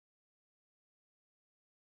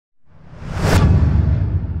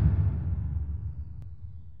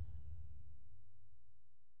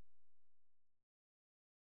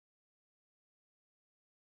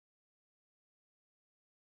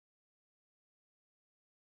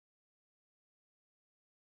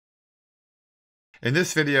In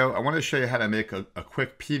this video, I want to show you how to make a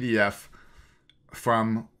quick PDF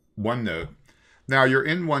from OneNote. Now you're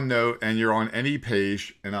in OneNote and you're on any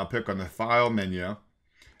page, and I'll pick on the File menu,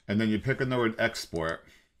 and then you pick on the word Export,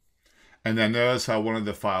 and then notice how one of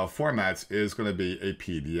the file formats is going to be a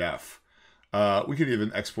PDF. We could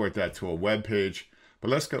even export that to a web page,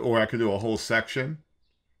 but let's go, or I could do a whole section.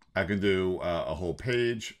 I can do a whole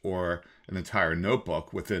page or an entire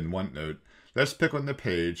notebook within OneNote. Let's pick on the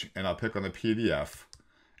page, and I'll pick on the PDF,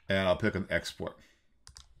 and I'll pick on Export.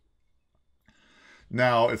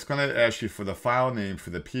 Now, it's going to ask you for the file name for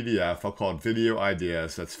the PDF. I'll call it Video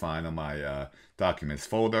Ideas. That's fine on my Documents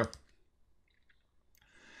folder.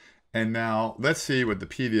 And now, let's see what the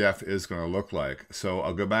PDF is going to look like. So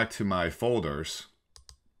I'll go back to my folders,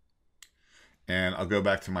 and I'll go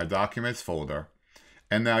back to my Documents folder.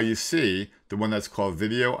 And now you see the one that's called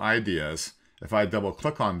Video Ideas. If I double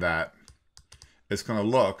click on that, it's going to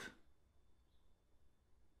look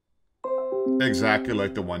exactly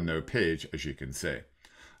like the OneNote page, as you can see.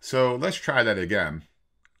 So let's try that again.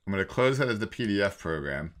 I'm going to close that as the PDF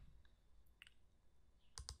program.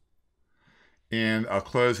 And I'll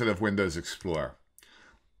close it of Windows Explorer.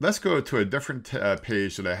 Let's go to a different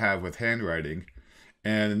page that I have with handwriting.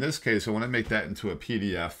 And in this case, I want to make that into a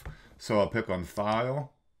PDF. So I'll pick on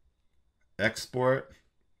File, Export,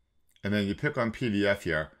 and then you pick on PDF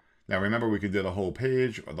here. Now remember, we could do the whole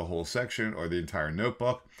page or the whole section or the entire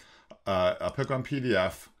notebook. I'll pick on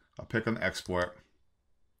PDF, I'll pick on Export,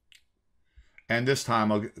 and this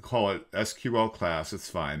time I'll call it SQL class, it's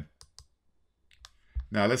fine.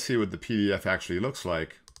 Now let's see what the PDF actually looks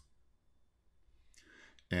like.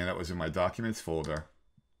 And that was in my Documents folder.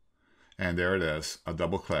 And there it is. I'll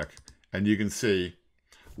double click, and you can see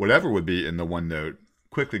whatever would be in the OneNote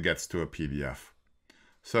quickly gets to a PDF.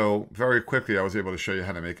 So very quickly, I was able to show you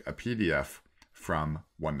how to make a PDF from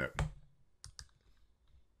OneNote.